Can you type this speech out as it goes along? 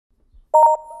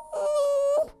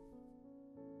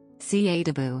Ca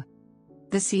de Bou.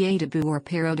 The Ca de Bou or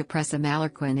Perro de Presa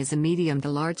Mallorquin is a medium to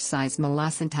large-size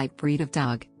molossian-type breed of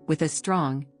dog, with a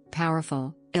strong,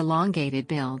 powerful, elongated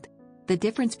build. The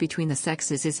difference between the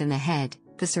sexes is in the head.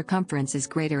 The circumference is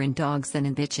greater in dogs than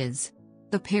in bitches.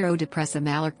 The Perro de Presa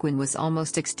Mallorquin was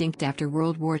almost extinct after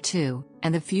World War II,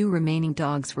 and the few remaining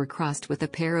dogs were crossed with the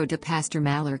Perro de Pastor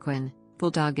Mallorquin,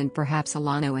 Bulldog and perhaps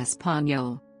Alano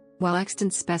Español. While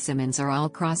extant specimens are all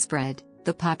crossbred,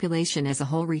 the population as a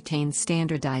whole retains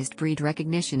standardized breed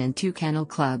recognition in two kennel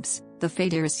clubs, the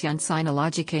Fédération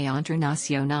Cynologique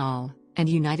Internationale, and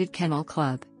United Kennel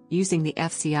Club, using the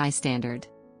FCI standard.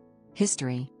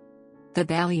 History. The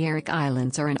Balearic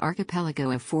Islands are an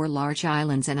archipelago of 4 large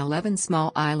islands and 11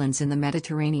 small islands in the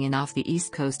Mediterranean off the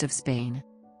east coast of Spain.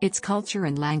 Its culture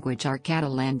and language are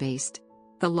Catalan-based.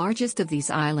 The largest of these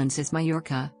islands is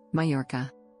Mallorca.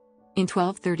 In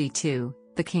 1232,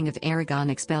 the King of Aragon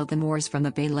expelled the Moors from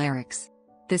the Balearics.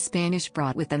 The Spanish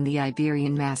brought with them the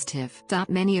Iberian Mastiff.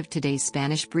 Many of today's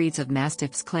Spanish breeds of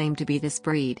Mastiffs claim to be this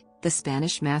breed: the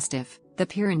Spanish Mastiff, the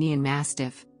Pyrenean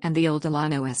Mastiff, and the old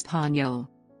Alano Español.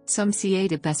 Some Ca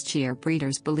de Bou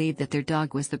breeders believe that their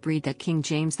dog was the breed that King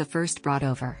James I brought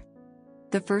over.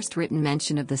 The first written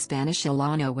mention of the Spanish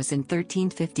Alano was in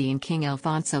 1350 in King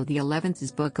Alfonso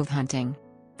XI's Book of Hunting.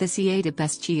 The Ca de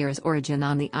Bou's origin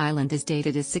on the island is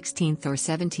dated as 16th or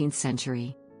 17th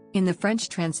century. In the French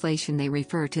translation they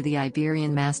refer to the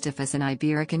Iberian Mastiff as an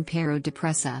Iberican Perro de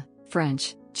Presa,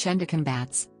 French, chien de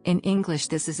combats. In English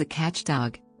this is a catch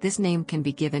dog. This name can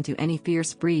be given to any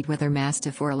fierce breed whether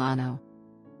Mastiff or Alano.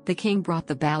 The king brought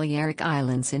the Balearic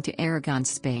Islands into Aragon,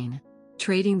 Spain.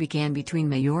 Trading began between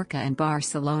Mallorca and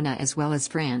Barcelona as well as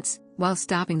France, while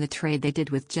stopping the trade they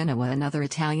did with Genoa and other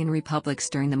Italian republics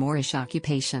during the Moorish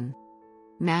occupation.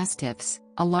 Mastiffs,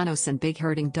 Alanos and big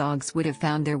herding dogs would have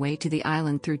found their way to the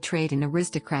island through trade and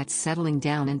aristocrats settling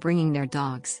down and bringing their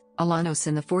dogs. Alanos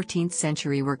in the 14th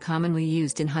century were commonly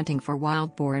used in hunting for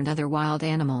wild boar and other wild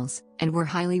animals, and were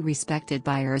highly respected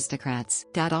by aristocrats.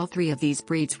 All 3 of these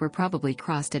breeds were probably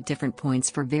crossed at different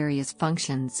points for various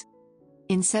functions.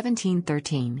 In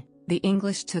 1713, the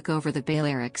English took over the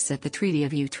Balearics at the Treaty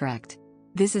of Utrecht.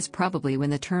 This is probably when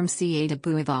the term Ca de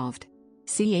Bou evolved.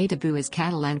 Ca de Bou is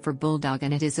Catalan for bulldog,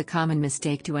 and it is a common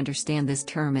mistake to understand this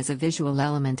term as a visual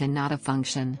element and not a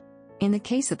function. In the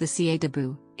case of the Ca de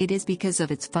Bou, it is because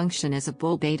of its function as a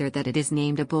bull baiter that it is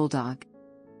named a bulldog.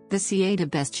 The Ca de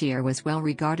Bou was well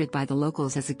regarded by the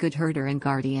locals as a good herder and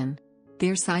guardian.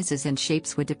 Their sizes and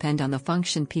shapes would depend on the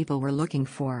function people were looking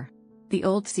for. The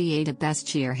old Ca de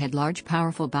Bou had large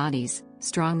powerful bodies,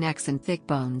 strong necks and thick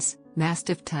bones,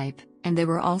 Mastiff type, and there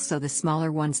were also the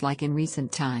smaller ones like in recent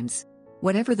times.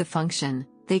 Whatever the function,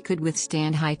 they could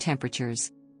withstand high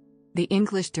temperatures. The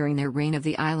English during their reign of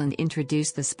the island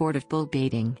introduced the sport of bull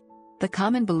baiting. The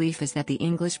common belief is that the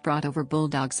English brought over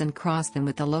bulldogs and crossed them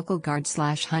with the local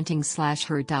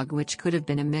guard/hunting/herd dog, which could have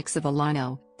been a mix of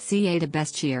Alano, Ca de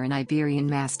Bou and Iberian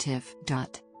Mastiff.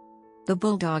 The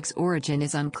bulldog's origin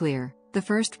is unclear. The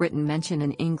first written mention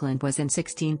in England was in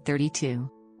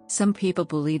 1632. Some people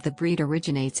believe the breed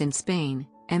originates in Spain.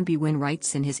 M.B. Wynne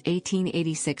writes in his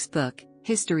 1886 book,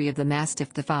 History of the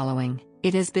Mastiff, the following: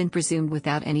 it has been presumed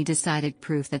without any decided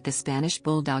proof that the Spanish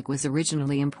Bulldog was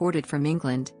originally imported from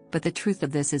England, but the truth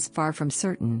of this is far from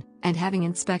certain, and having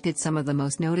inspected some of the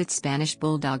most noted Spanish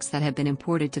Bulldogs that have been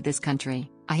imported to this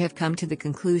country, I have come to the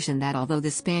conclusion that although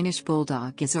the Spanish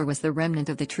Bulldog is or was the remnant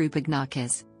of the true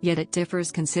Pugnacus, yet it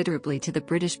differs considerably to the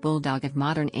British Bulldog of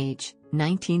modern age,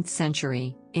 19th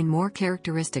century, in more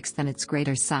characteristics than its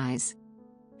greater size.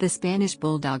 The Spanish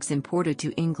Bulldogs imported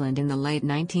to England in the late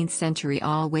 19th century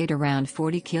all weighed around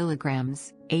 40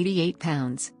 kilograms, 88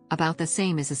 pounds, about the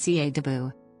same as a Ca de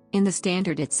Bou. In the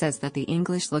standard it says that the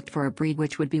English looked for a breed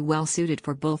which would be well suited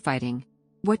for bullfighting.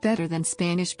 What better than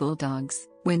Spanish Bulldogs,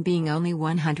 when being only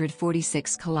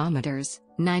 146 kilometers,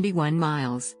 91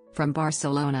 miles, from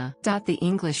Barcelona. The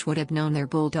English would have known their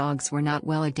bulldogs were not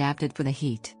well adapted for the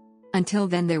heat. Until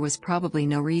then there was probably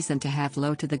no reason to have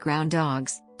low-to-the-ground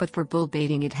dogs, but for bull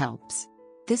baiting it helps.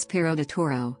 This Perro de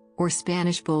Toro, or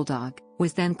Spanish Bulldog,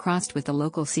 was then crossed with the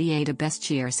local Ca de Bou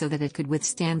so that it could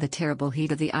withstand the terrible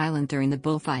heat of the island during the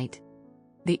bullfight.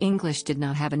 The English did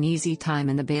not have an easy time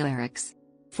in the Balearics.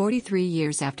 43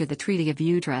 years after the Treaty of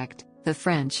Utrecht, the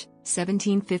French,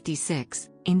 1756,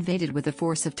 invaded with a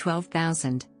force of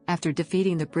 12,000, after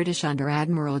defeating the British under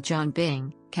Admiral John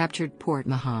Byng, captured Port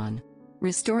Mahon.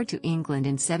 Restored to England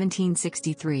in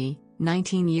 1763,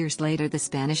 19 years later the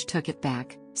Spanish took it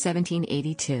back,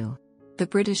 1782. The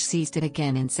British seized it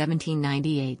again in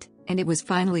 1798, and it was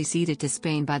finally ceded to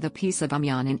Spain by the Peace of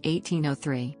Amiens in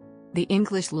 1803. The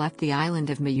English left the island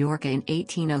of Majorca in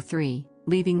 1803,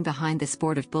 leaving behind the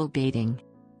sport of bull baiting.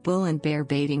 Bull and bear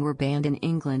baiting were banned in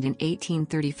England in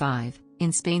 1835,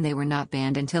 in Spain they were not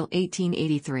banned until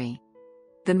 1883.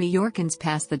 The Mallorquins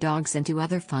passed the dogs into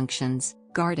other functions,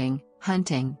 guarding,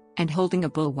 hunting, and holding a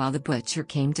bull while the butcher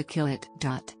came to kill it.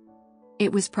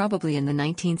 It was probably in the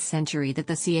 19th century that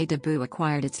the Ca de Bou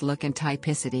acquired its look and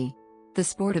typicity. The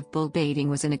sport of bull baiting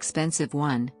was an expensive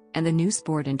one, and the new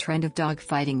sport and trend of dog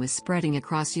fighting was spreading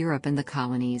across Europe and the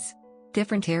colonies.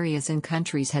 Different areas and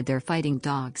countries had their fighting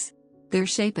dogs. Their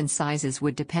shape and sizes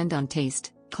would depend on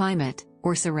taste, climate,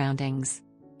 or surroundings.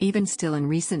 Even still in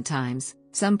recent times,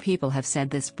 some people have said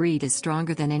this breed is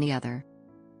stronger than any other.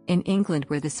 In England,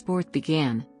 where the sport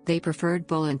began, they preferred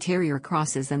bull and terrier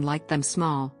crosses and liked them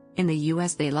small. In the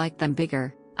US they liked them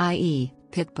bigger, i.e.,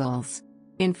 pit bulls.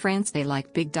 In France they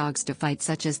liked big dogs to fight,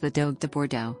 such as the Dog de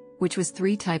Bordeaux, which was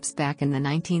 3 types back in the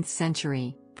 19th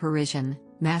century: Parisian,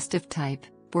 Mastiff type,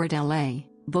 Bordelais,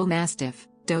 Bull Mastiff,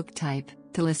 Dog type,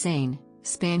 Toulousain,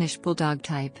 Spanish Bulldog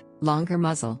type, longer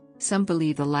muzzle. Some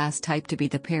believe the last type to be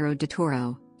the Perro de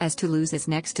Toro, as Toulouse is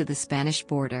next to the Spanish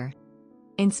border.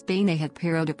 In Spain they had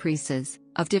Perro de Presas,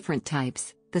 of different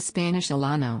types: the Spanish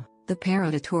Alano, the Perro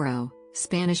de Toro,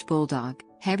 Spanish Bulldog,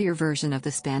 heavier version of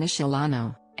the Spanish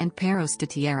Alano, and Perros de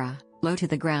Tierra,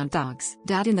 low-to-the-ground dogs.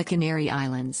 In the Canary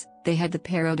Islands, they had the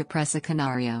Perro de Presa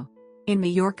Canario. In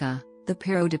Mallorca, the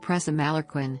Perro de Presa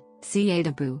Mallorquin, Ca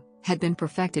de Bou, had been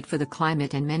perfected for the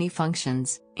climate and many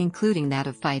functions, including that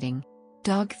of fighting.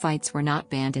 Dog fights were not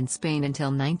banned in Spain until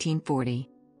 1940.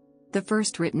 The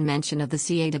first written mention of the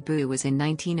Ca de Bou was in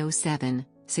 1907,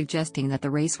 suggesting that the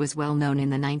race was well known in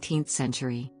the 19th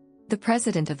century. The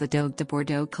president of the Dog de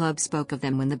Bordeaux Club spoke of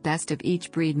them when the best of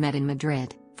each breed met in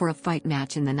Madrid, for a fight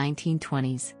match in the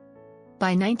 1920s.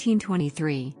 By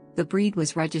 1923, the breed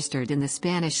was registered in the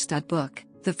Spanish stud book.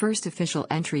 The first official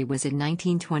entry was in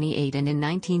 1928, and in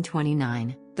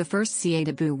 1929, the first Ca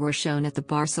de Bou were shown at the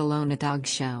Barcelona Dog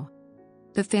Show.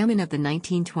 The famine of the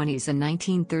 1920s and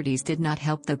 1930s did not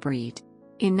help the breed.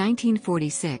 In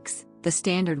 1946, the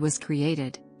standard was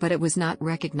created, but it was not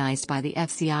recognized by the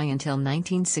FCI until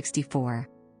 1964.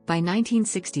 By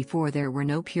 1964 there were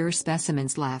no pure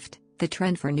specimens left. The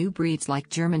trend for new breeds like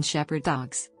German Shepherd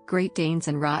dogs, Great Danes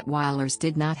and Rottweilers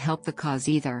did not help the cause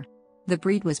either. The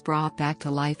breed was brought back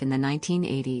to life in the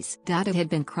 1980s. It had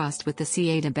been crossed with the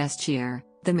Ca de Bestiaire.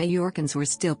 The Mallorquins were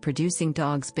still producing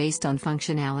dogs based on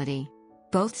functionality.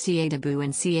 Both Ca de Bou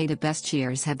and Ca de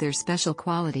Bestiaires have their special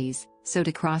qualities, so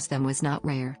to cross them was not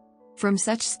rare. From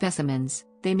such specimens,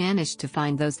 they managed to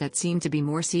find those that seemed to be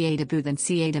more Ca de Bou than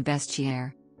Ca de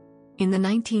Bestiaire. In the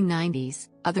 1990s,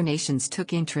 other nations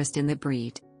took interest in the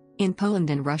breed. In Poland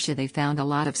and Russia they found a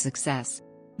lot of success.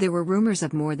 There were rumors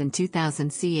of more than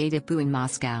 2,000 Ca de Bou in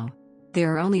Moscow.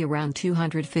 There are only around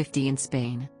 250 in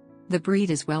Spain. The breed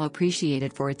is well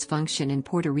appreciated for its function in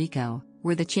Puerto Rico,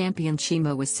 where the champion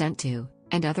Chimo was sent to,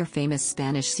 and other famous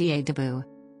Spanish Ca de Bou.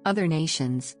 Other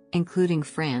nations, including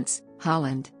France,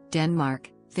 Holland, Denmark,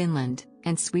 Finland,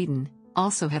 and Sweden,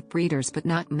 also have breeders but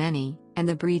not many, and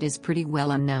the breed is pretty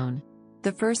well unknown.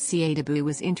 The first Ca de Bou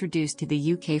was introduced to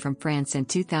the UK from France in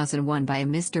 2001 by a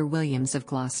Mr. Williams of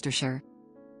Gloucestershire.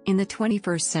 In the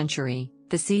 21st century,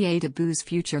 the Ca de Bou's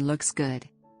future looks good.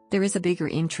 There is a bigger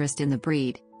interest in the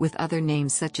breed, with other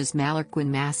names such as Mallorquin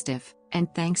Mastiff,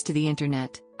 and thanks to the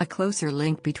internet, a closer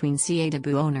link between Ca de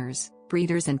Bou owners,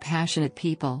 breeders and passionate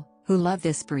people who love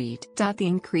this breed. The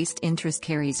increased interest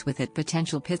carries with it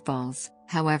potential pitfalls,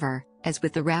 however, as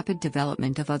with the rapid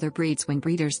development of other breeds when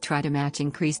breeders try to match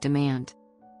increased demand.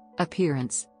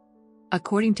 Appearance.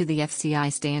 According to the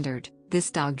FCI standard,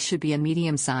 this dog should be a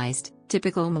medium-sized,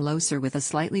 typical molosser with a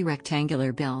slightly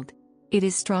rectangular build. It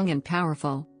is strong and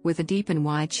powerful, with a deep and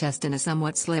wide chest and a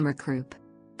somewhat slimmer croup.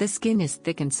 The skin is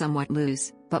thick and somewhat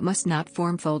loose, but must not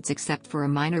form folds except for a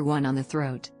minor one on the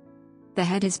throat. The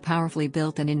head is powerfully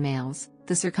built, and in males,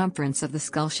 the circumference of the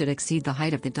skull should exceed the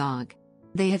height of the dog.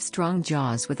 They have strong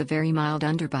jaws with a very mild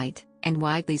underbite, and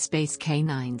widely spaced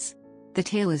canines. The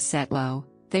tail is set low,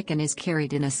 thick, and is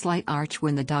carried in a slight arch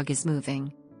when the dog is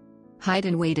moving. Height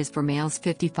and weight is for males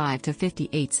 55 to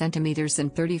 58 centimeters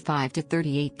and 35 to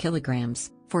 38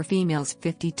 kilograms, for females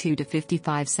 52 to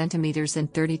 55 centimeters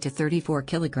and 30 to 34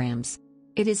 kilograms.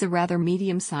 It is a rather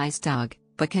medium-sized dog,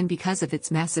 but can because of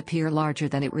its mass appear larger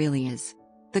than it really is.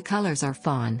 The colors are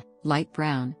fawn, light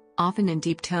brown, often in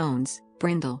deep tones,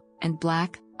 brindle, and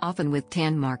black, often with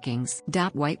tan markings.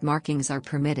 White markings are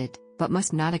permitted, but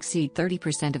must not exceed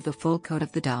 30% of the full coat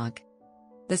of the dog.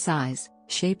 The size,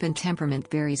 shape and temperament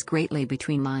varies greatly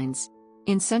between lines.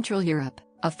 In Central Europe,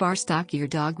 a far stockier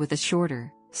dog with a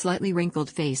shorter, slightly wrinkled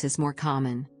face is more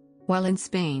common. While in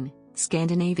Spain,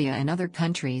 Scandinavia and other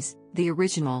countries, the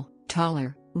original,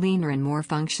 taller, leaner and more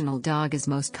functional dog is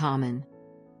most common.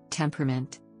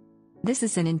 Temperament. This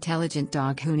is an intelligent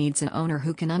dog who needs an owner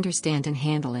who can understand and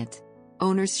handle it.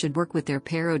 Owners should work with their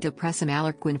Perro de Presa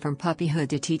Mallorquin from puppyhood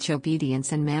to teach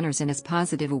obedience and manners in as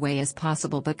positive a way as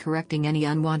possible, but correcting any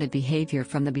unwanted behavior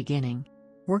from the beginning.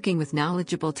 Working with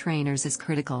knowledgeable trainers is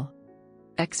critical.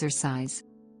 Exercise.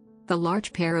 The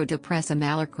large Perro de Presa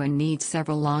Mallorquin needs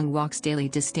several long walks daily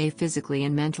to stay physically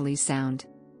and mentally sound.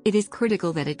 It is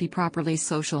critical that it be properly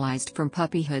socialized from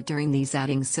puppyhood during these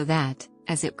outings so that,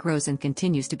 as it grows and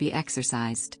continues to be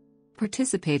exercised.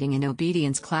 Participating in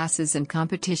obedience classes and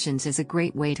competitions is a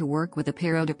great way to work with a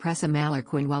Perro de Presa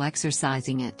Mallorquin while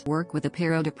exercising it.